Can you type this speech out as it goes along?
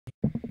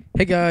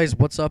Hey guys,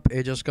 what's up?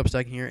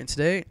 AJScupstacking here, and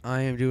today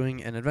I am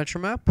doing an adventure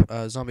map,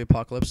 Zombie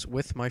Apocalypse,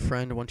 with my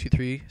friend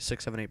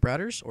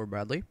 123678braders, or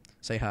Bradley.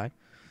 Say hi.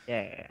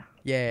 Yeah.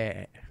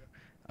 Yeah.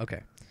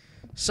 Okay.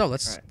 So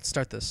let's Right.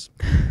 start this.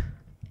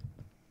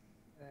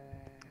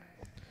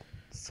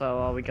 So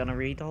are we gonna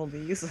read all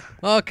these?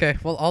 Okay.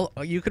 Well,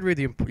 you can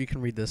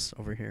read this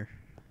over here.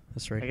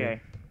 This right here.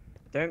 Okay.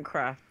 Don't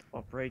craft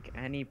or break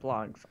any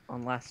blocks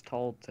unless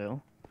told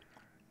to.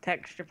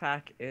 Texture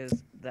pack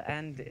is the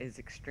end is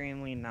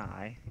extremely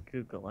nigh.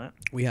 Google it.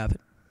 We have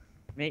it.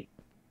 Make.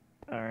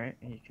 Alright,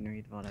 you can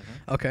read whatever.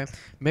 Okay.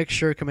 Make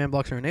sure command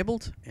blocks are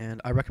enabled, and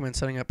I recommend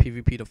setting up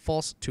PvP to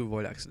false to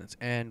avoid accidents,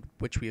 and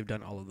which we have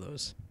done all of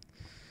those.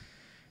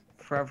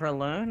 Forever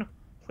alone.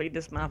 Play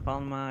this map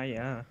on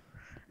my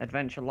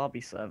adventure lobby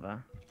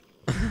server.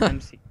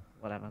 MC.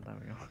 Whatever. There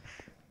we go.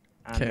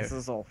 And Okay. this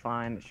is all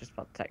fine. It's just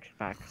about the texture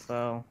pack.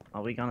 So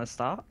are we gonna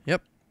start?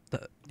 Yep.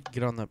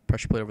 Get on the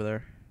pressure plate over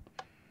there.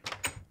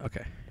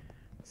 Okay.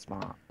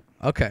 Smart.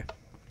 Okay.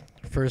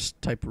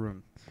 First type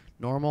room.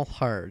 Normal,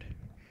 hard.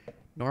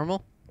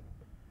 Normal?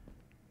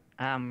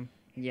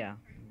 Yeah.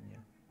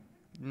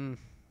 Let's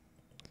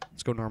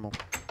go normal.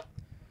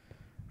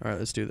 Alright,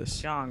 let's do this.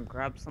 John,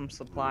 grab some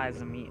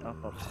supplies and meet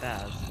up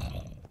upstairs.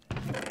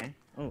 Okay.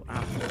 Oh,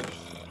 apples.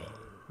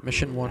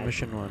 Mission 1,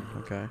 mission 1.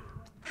 Okay.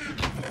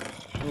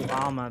 Ooh,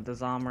 armor.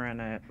 There's armor and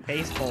a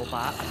baseball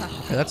bat.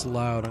 Okay, that's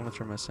loud. I'm gonna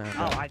turn my sound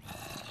Oh, down.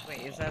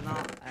 wait, is there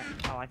not?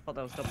 Oh, I thought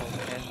that was double.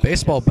 Okay.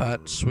 Baseball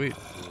bat. Sweet.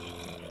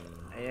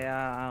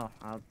 Yeah,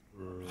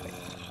 wait.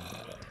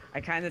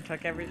 I kind of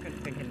took everything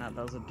thinking that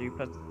there was a dupe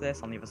of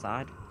this on the other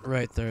side.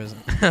 Right, there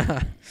isn't.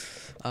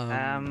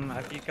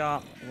 Have you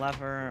got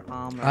leather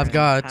armor? I've and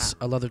got hat?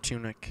 a leather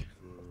tunic,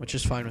 which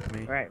is fine with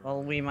me. Right,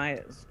 well, we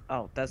might.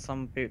 Oh, there's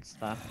some boots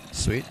there.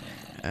 Sweet.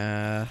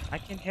 I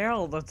can hear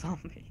all the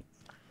zombies.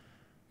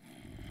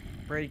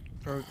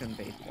 Broken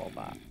baseball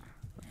bat.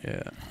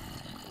 Yeah.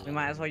 We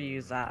might as well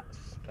use that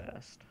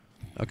first.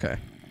 Okay.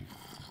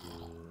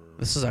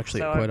 This is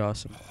actually So, quite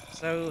awesome.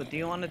 So, do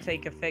you want to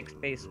take a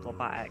fixed baseball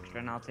bat extra,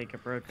 and I'll take a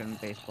broken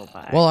baseball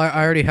bat Well, extra?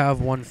 I already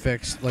have one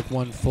fixed, like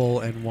one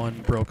full and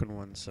one broken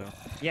one, so.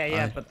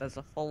 Yeah, but there's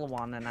a full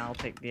one, and I'll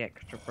take the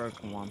extra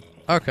broken one.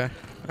 Okay.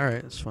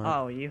 Alright, that's fine.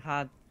 Oh, you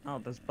had... Oh,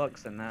 there's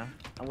books in there.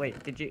 Oh,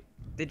 wait, did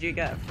you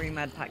get free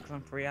med packs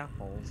and free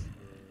apples?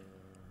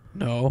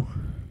 No.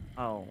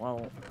 Oh,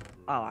 well...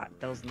 Oh,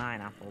 there was 9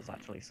 apples,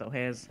 actually, so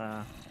here's,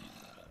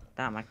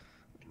 Damn, I...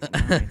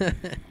 9.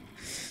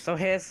 So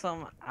here's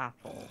some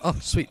apples. Oh,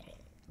 sweet.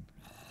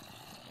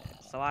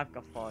 So I've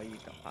got 4,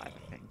 you've got 5, I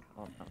think.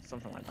 Or no,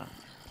 something like that.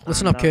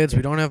 Listen And up, I'll kids. We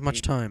give don't have much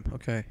you- time.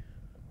 Okay.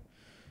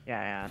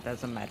 Yeah,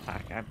 there's a med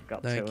pack. I've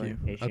got Thank 2 you. in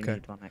case Okay. you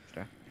need one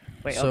extra.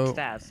 Wait, So-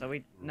 upstairs. So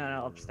we...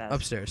 No, upstairs.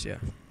 Upstairs, yeah.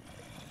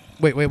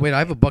 Wait. I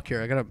have a book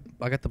here.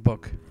 I got the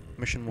book.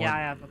 Mission 1. Yeah, I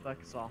have a book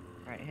as well.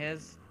 Right,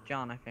 here's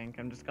John, I think.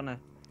 I'm just gonna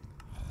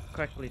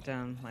quickly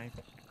turn my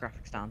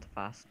graphics down to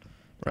fast.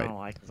 Right. I don't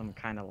like, because I'm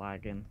kind of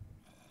lagging.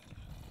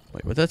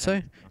 Wait, what did that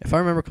say? If I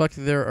remember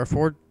correctly, there are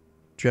 4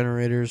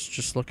 generators.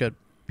 Just look at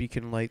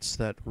beacon lights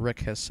that Rick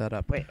has set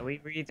up. Wait, are we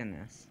reading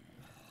this?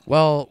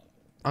 Well,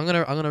 I'm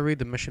gonna read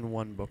the Mission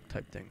 1 book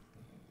type thing.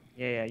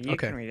 Yeah, you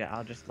Okay. can read it.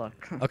 I'll just look.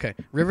 Okay.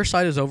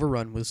 Riverside is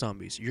overrun with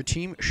zombies. Your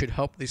team should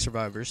help the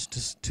survivors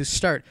to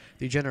start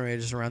the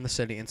generators around the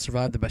city and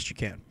survive the best you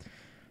can.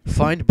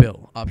 Find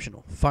Bill,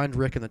 optional. Find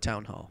Rick in the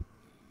town hall.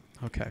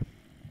 Okay.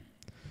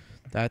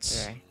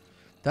 That's Okay.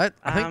 that.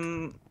 I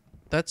think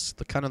that's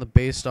the kind of the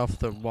based off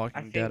the I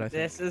Walking think Dead. I think.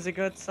 this is a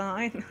good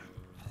sign.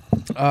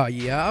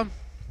 Yeah.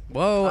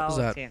 Whoa, what was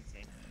that?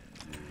 TNT.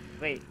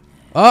 Wait.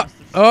 Oh, must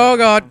have oh struck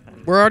God,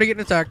 something. we're already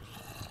getting attacked.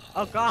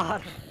 Oh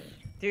God.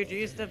 Dude, you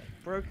used the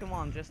broken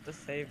one just to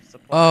save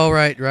supply. Oh,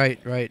 right,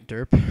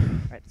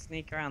 derp. Right,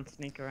 sneak around.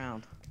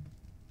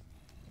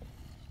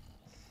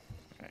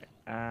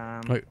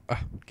 Right, Wait,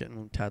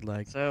 getting a tad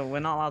lag. So we're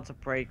not allowed to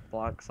break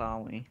blocks,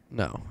 are we?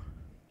 No,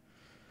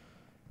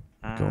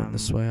 going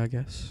this way, I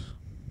guess.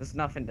 There's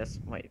nothing this.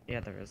 Wait,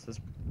 yeah, there is.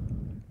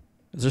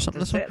 Is there something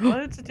There's this way?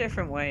 loads of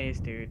different ways,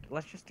 dude.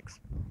 Let's just.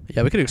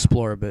 Yeah, we could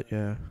explore a bit.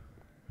 Yeah,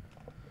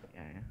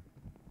 Yeah.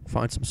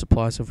 find some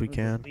supplies if we We'll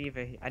can. just leave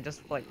it. I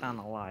just flicked down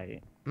the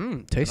light.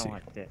 Mmm, I tasty. don't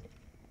like it.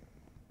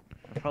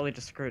 They probably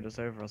just screwed us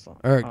over or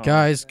something. Alright, Oh,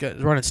 guys,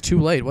 run. It's too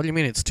late. What do you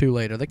mean it's too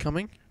late? Are they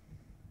coming?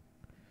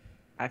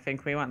 I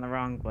think we went the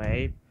wrong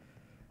way,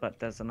 but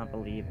there's another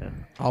lever.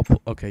 I'll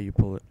pull. Okay, you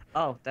pull it.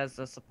 Oh, there's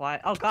a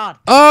supply. Oh God.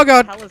 Oh What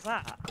God. the hell is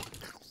that?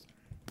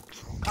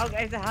 Oh,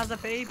 it has a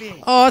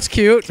baby. Oh, that's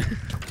cute.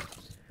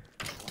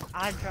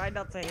 I tried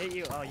not to hit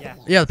you. Oh yeah.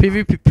 Yeah, the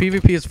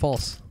PvP is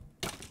false.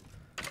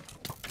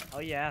 Oh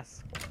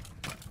yes.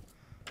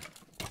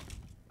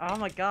 Oh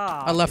my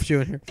God. I left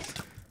you in here.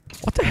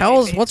 What the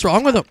hell is? What's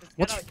wrong with him? Just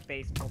What's? get out,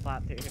 baseball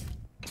bat, dude.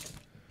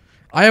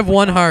 I have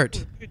one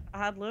heart. Dude, I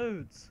had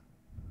loads.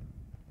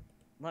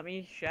 Let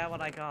me share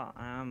what I got.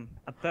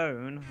 A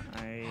bone.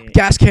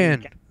 Gas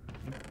can.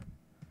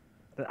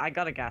 I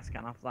got a gas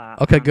can off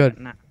that. Okay,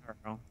 good.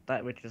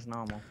 That which is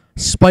normal.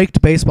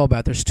 Spiked baseball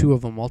bat. There's 2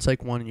 of them. I'll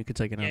take one and you can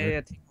take another.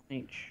 Yeah, take one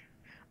each.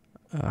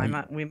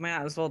 We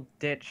might as well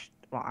ditch.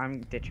 Well,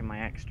 I'm ditching my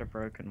extra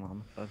broken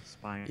one for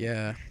spying.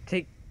 Yeah.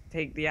 Take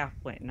the apple.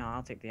 Wait, no,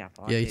 I'll take the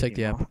apple. I Yeah, you gave take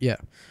the more. apple. Yeah.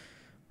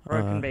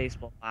 Broken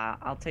baseball bat.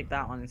 I'll take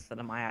that one instead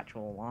of my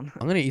actual one.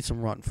 I'm gonna eat some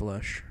rotten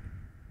flesh.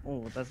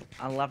 Oh, there's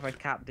a leather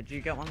cap. Did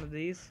you get one of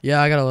these?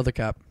 Yeah, I got a leather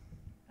cap.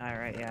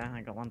 Alright, yeah,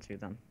 I got one too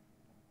then.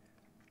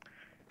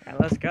 Yeah,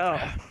 let's go.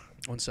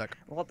 1 sec.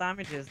 What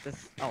damage is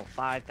this? Oh,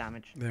 5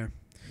 damage. There.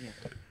 Yeah.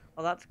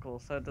 Oh, that's cool.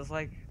 So there's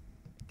like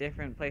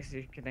different places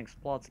you can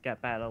explore to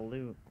get better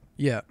loot.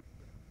 Yeah.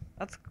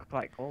 That's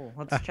quite cool.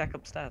 Let's check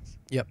up stats.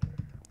 Yep.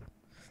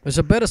 There's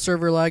a bit of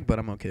server lag, but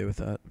I'm okay with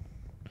that.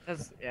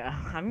 Yeah,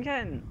 I'm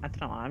getting. I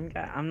don't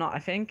know. I'm not. I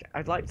think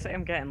I'd like to say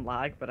I'm getting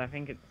lag, but I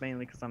think it's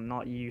mainly because I'm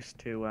not used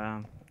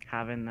to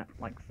having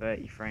like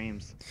 30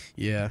 frames.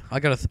 Yeah, I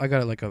got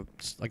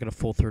a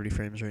full 30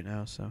 frames right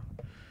now. So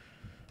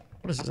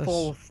what is this?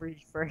 Full 3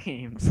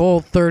 frames.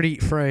 Full 30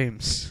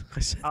 frames.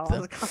 I said I that.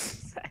 was gonna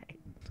say.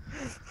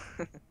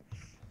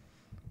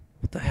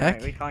 What the heck?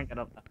 Right, we can't get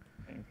up that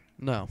thing.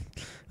 No.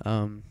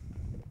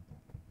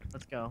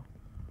 Let's go.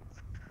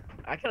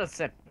 I gotta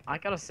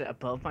sit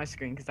above my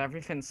screen because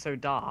everything's so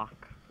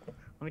dark.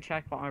 Let me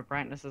check what my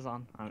brightness is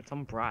on. Oh, it's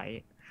on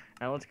bright.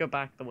 Now let's go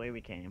back the way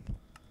we came.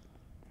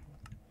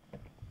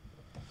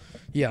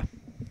 Yeah.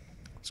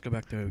 Let's go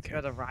back to Let's go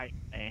the right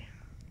way.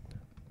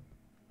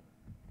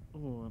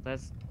 Ooh,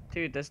 there's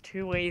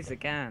 2 ways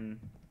again.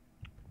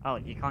 Oh,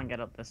 you can't get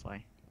up this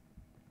way.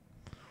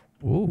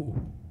 Ooh.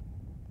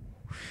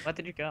 Where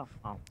did you go?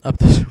 Oh. Up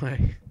this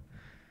way.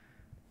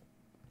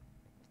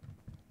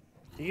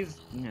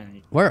 No.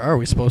 Where are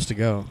we supposed to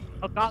go?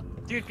 Oh god,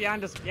 dude,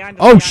 behind us, behind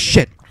us. Oh behind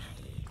shit!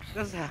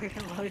 Us. There's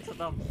loads of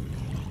them.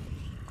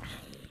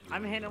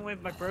 I'm hitting them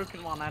with my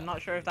broken one. I'm not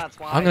sure if that's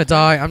why. I'm gonna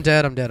die. I'm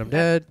dead. I'm dead. I'm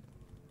dead.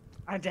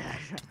 I'm dead.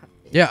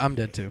 Yeah, I'm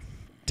dead too.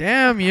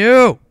 Damn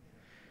you!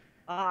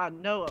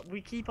 No, we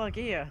keep our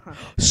gear.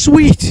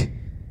 Sweet!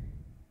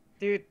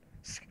 Dude,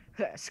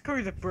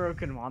 screw the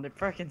broken one. It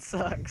freaking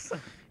sucks.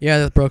 Yeah,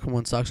 that broken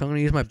one sucks. I'm gonna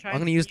use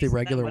the use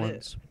regular them, but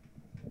ones.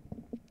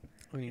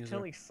 I'm gonna It use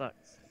totally sucks.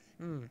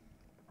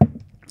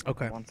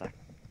 Okay. 1 sec.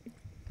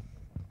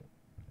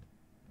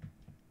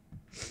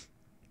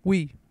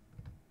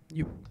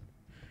 You.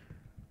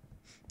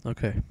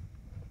 Okay.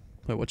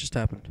 Wait, what just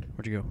happened?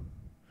 Where'd you go?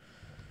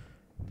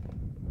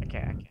 Okay,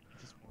 I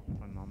just want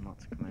my mom not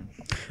to come in.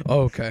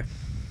 Oh, okay.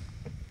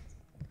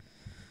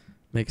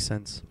 Makes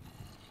sense.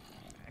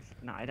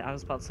 No, I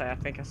was about to say I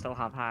think I still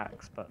have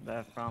hacks, but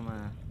they're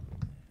from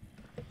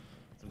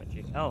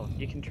oh,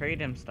 you can trade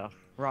him stuff.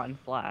 Rotten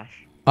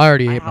flesh. I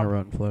already ate my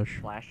rotten flesh.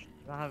 Flesh.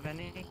 Do I have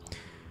any?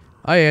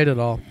 I ate it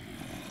all.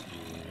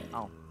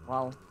 Oh,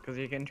 well, because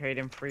you can trade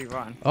him free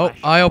rotten Oh, flesh.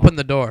 I opened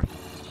the door.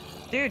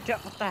 Dude,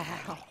 what the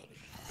hell?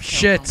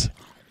 Shit.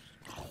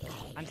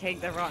 And take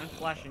the rotten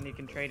flesh and you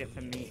can trade it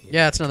for meat.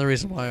 Yeah, that's another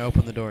reason why I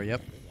opened the door.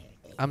 Yep.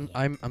 I'm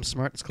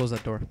smart. Let's close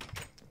that door.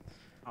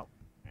 Oh,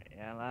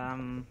 yeah.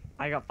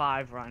 I got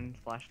 5 rotten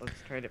flesh.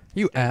 Let's trade it.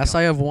 You ass!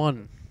 I have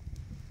 1.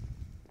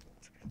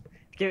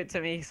 Give it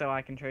to me so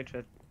I can trade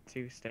for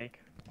 2 steak.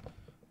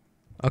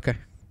 Okay.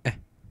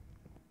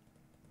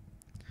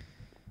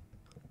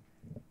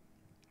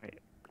 Wait.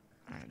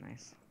 Alright,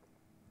 nice.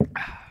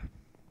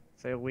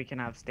 So we can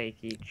have steak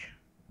each.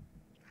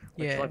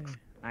 Which looks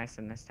nice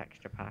in this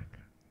texture pack.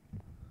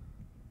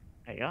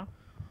 There you go.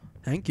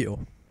 Thank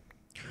you.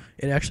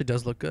 It actually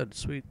does look good.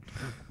 Sweet.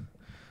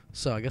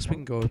 So I guess we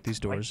can go with these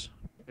doors.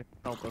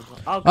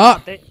 Oh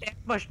god, they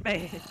ambushed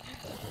me!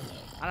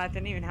 And I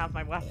didn't even have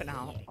my weapon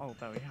out. Oh,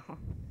 there we go.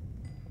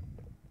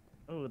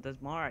 Oh,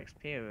 there's more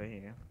XP over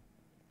here.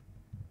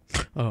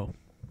 Oh.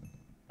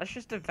 Let's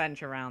just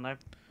adventure around.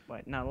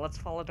 Wait, no, let's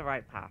follow the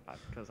right path,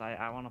 because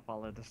I want to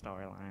follow the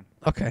storyline.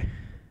 Okay.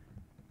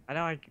 I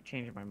know I keep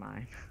changing my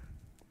mind.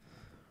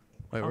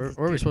 Wait, where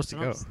are we supposed to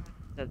go?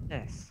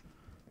 This.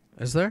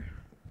 Is there?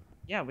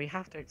 Yeah, we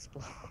have to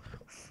explore.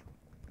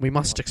 We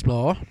must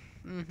explore.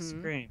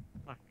 Screen.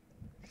 Fuck.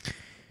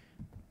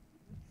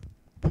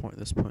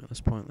 Pointless,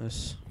 pointless,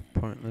 pointless,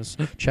 pointless.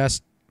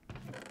 Chest.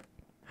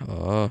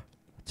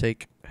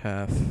 Take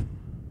half.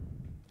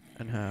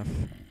 And half.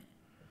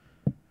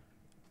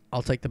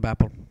 I'll take the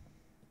apple.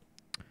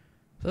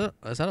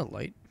 Is that a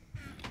light?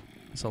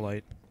 It's a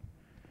light.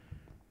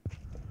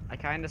 I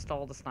kind of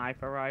stole the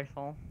sniper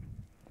rifle.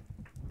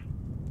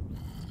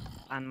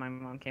 And my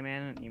mom came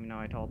in, even though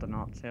I told her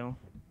not to.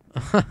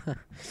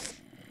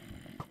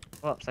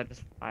 Whoops, I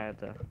just fired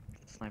the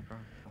sniper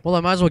rifle. Well, I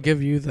might as well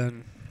give you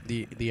then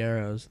the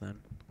arrows then.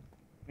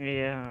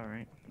 Yeah,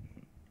 alright.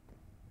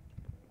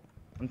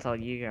 Until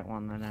you get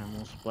one, then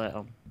we'll split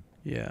them.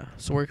 Yeah.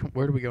 So where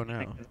do we go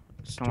now?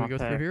 Do we go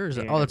through here? Or is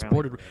it? here, Oh, that's really.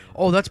 boarded.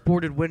 Oh, that's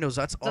boarded windows.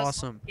 That's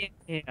awesome.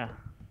 Yeah.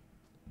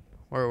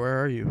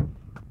 Where are you?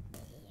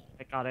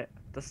 I got it.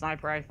 The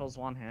sniper rifle's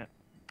 1 hit.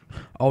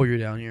 Oh, you're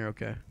down here.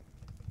 Okay.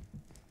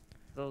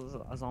 There's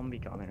a zombie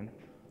got in.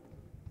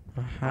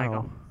 I How?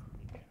 got.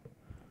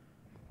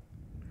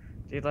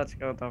 Dude, let's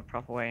go the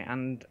proper way.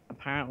 And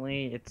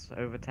apparently it's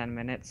over 10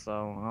 minutes,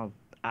 so I'll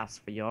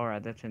ask for your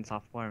editing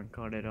software and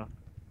cut it up.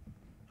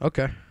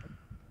 Okay.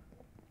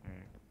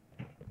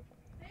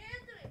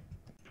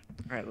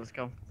 Alright, let's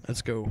go.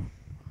 Let's go.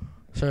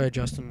 Sorry,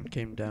 Justin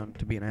came down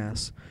to be an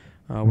ass.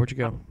 Where'd you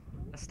go?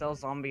 There's still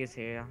zombies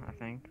here, I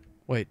think.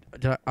 Wait,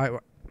 did I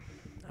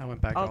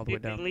went back all the way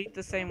They down. lead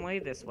the same way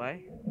this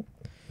way.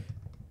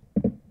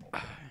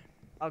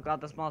 Oh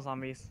god, there's more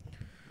zombies.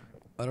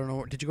 I don't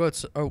know. Did you go?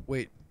 Oh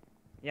wait,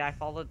 Yeah, I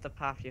followed the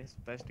path you're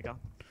supposed to go.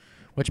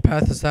 which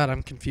path is that?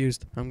 I'm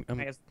confused. I'm I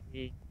guess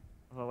the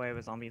other way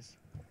with zombies.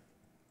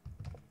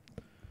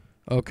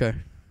 okay.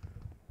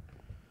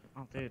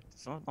 Oh dude,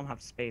 some of them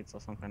have spades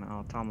or something.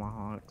 Oh,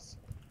 tomahawks.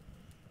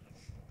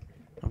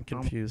 I'm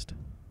confused.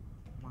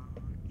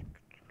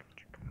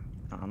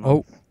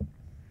 No.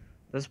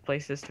 There's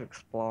places to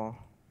explore.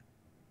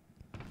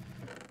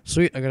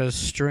 Sweet, I got a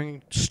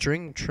string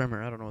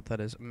trimmer. I don't know what that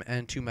is,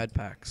 and 2 med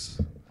packs.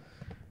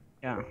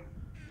 Yeah.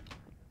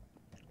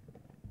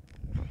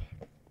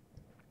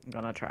 I'm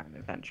gonna try an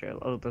adventure.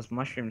 Oh, there's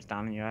mushrooms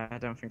down here. I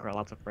don't think we're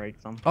allowed to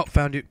break them. Oh,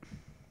 found you.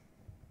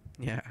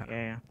 Yeah.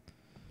 Yeah.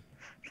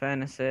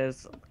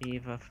 Furnaces,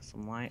 lever for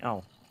some light.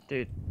 Oh,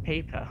 dude,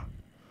 paper.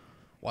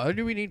 Why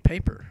do we need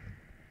paper?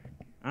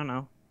 I don't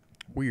know.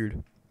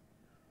 Weird.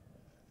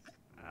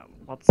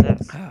 What's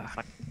this? Ah. It's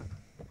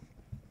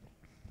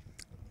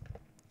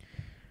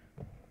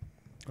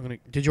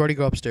like- Did you already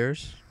go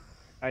upstairs?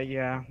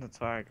 yeah, that's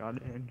where I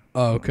got in.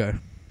 Oh, okay.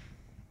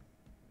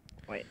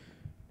 Wait.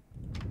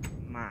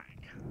 Mac.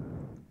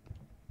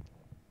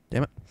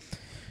 Damn it. Let's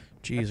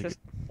Jeez. just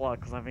explore,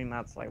 because I think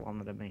that's like one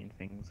of the main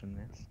things in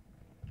this.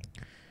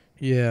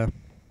 Yeah.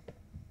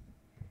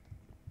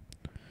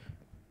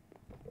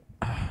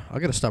 I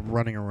gotta stop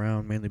running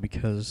around mainly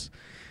because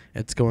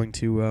it's going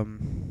to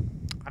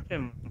I've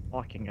been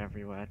walking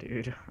everywhere,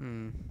 dude.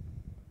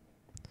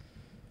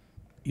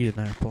 eat an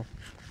apple.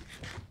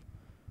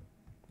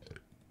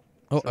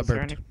 Oh, So I is there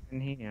burped. anything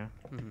in here?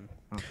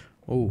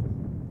 Oh.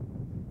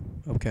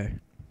 Okay.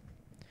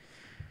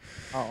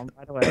 Oh, and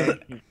by the way,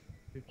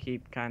 you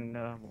keep kind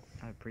of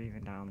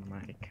breathing down the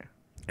mic.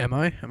 Am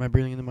I? Am I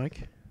breathing in the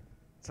mic?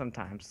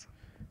 Sometimes.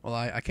 Well,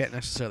 I can't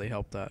necessarily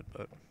help that,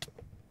 but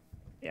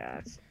Yeah,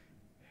 it's...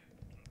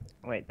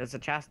 Wait, there's a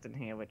chest in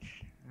here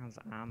which has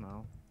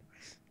ammo.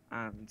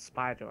 And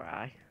spider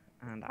eye.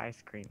 And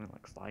ice cream, it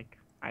looks like.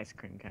 Ice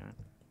cream can.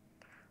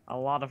 A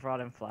lot of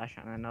rotten flesh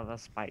and another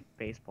spiked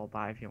baseball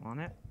bat if you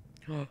want it.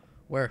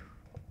 where?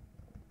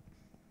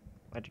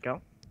 Where'd you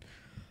go?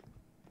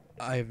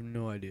 I have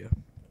no idea.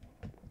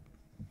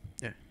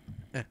 Yeah.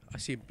 I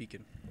see a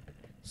beacon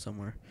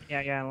somewhere.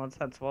 Yeah, let's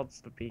head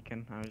towards the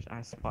beacon.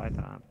 I spotted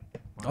that.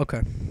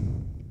 Okay.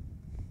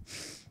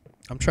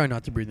 I'm trying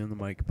not to breathe in the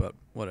mic, but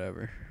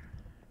whatever.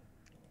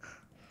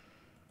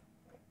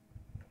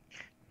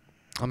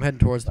 I'm heading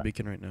towards the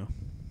beacon right now.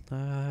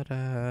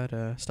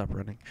 Stop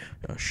running.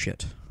 Oh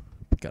shit.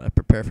 Gotta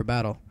prepare for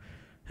battle.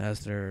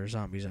 As there are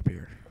zombies up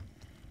here.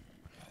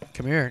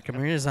 Come here,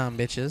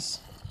 zombitches.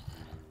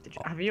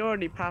 Have you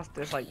already passed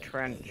this like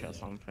trench or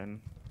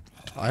something?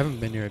 I haven't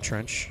been near a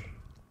trench.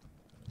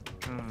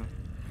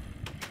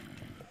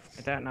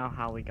 I don't know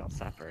how we got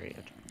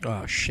separated.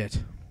 Oh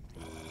shit.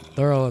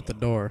 They're all at the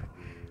door.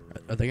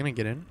 Are they gonna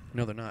get in?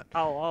 No, they're not.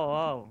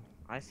 Oh.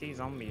 I see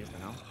zombies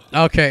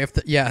now. Okay,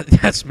 yeah,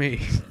 that's me.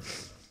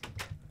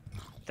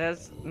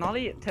 There's not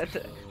even...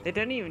 They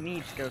don't even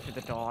need to go through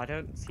the door. I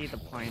don't see the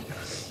point.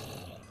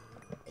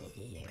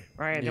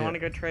 Right, do you want to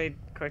go trade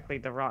quickly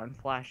the rotten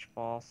flesh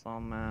for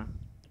some...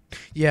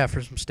 Yeah, for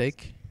some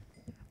steak.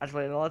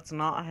 Actually, let's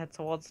not head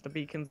towards the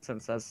beacon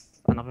since there's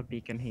another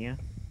beacon here.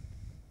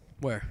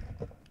 Where?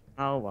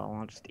 Oh well,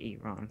 I'll just eat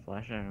rotten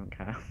flesh. I don't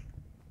care.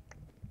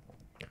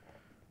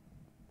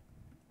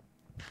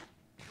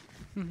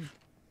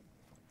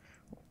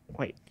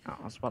 Wait, I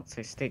was about to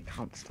say steak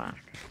can't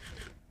stack.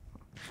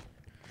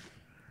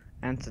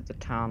 Enter the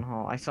town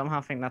hall. I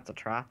somehow think that's a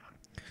trap.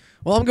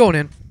 Well, I'm going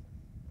in.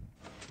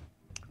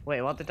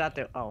 Wait, what did that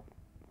do? Oh.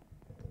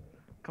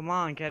 Come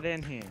on, get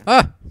in here.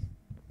 Ah!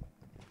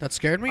 That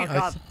scared me? Oh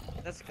god.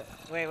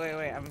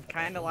 Wait. I'm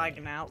kind of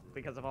lagging out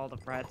because of all the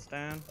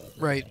redstone.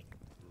 Right.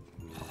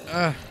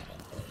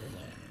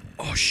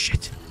 Oh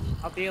shit.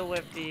 I'll deal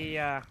with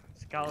the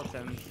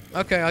skeletons.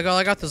 Okay, I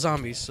got the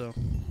zombies, so.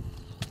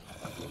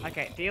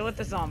 Okay, deal with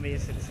the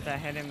zombies since they're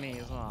hitting me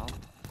as well.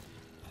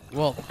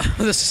 Well,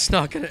 this is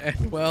not gonna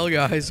end well,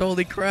 guys.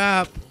 Holy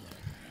crap.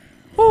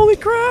 Holy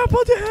crap,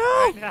 what the hell?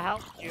 I'm trying to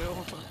help you.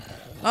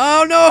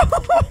 Oh no!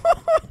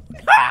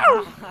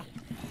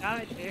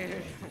 Damn it,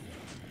 dude.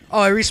 Oh,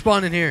 I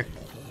respawned in here.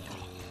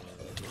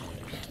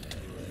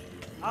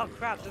 Oh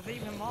crap, there's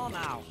even more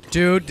now.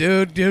 Dude,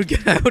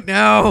 get out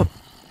now.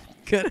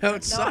 Get No, I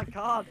outside.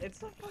 can't. It's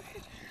the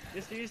fucking...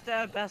 Just use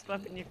the best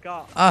weapon you've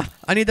got.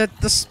 I need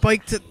the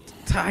spike to...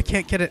 I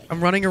can't get it.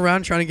 I'm running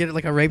around trying to get it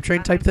like a rape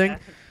train type thing.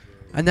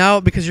 And now,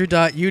 because you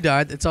died,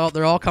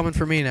 they're all coming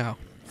for me now.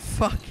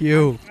 Fuck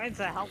you. I'm trying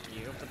to help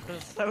you, but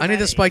there's so I need many.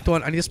 the spiked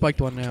one. I need a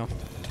spiked one now.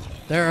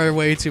 There are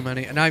way too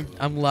many, and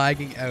I'm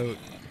lagging out.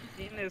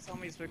 Seen those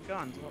zombies with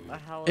guns. What the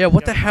hell? Yeah,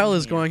 what the hell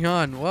is here? going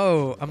on?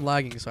 Whoa, I'm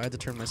lagging, so I had to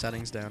turn my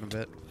settings down a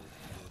bit.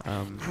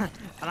 And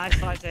I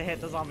tried to hit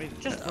the zombies.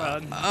 Just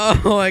run.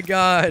 Oh my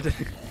god.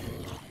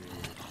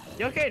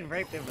 You're getting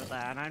raped over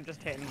there, and I'm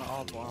just hitting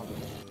all the ones.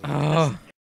 Oh.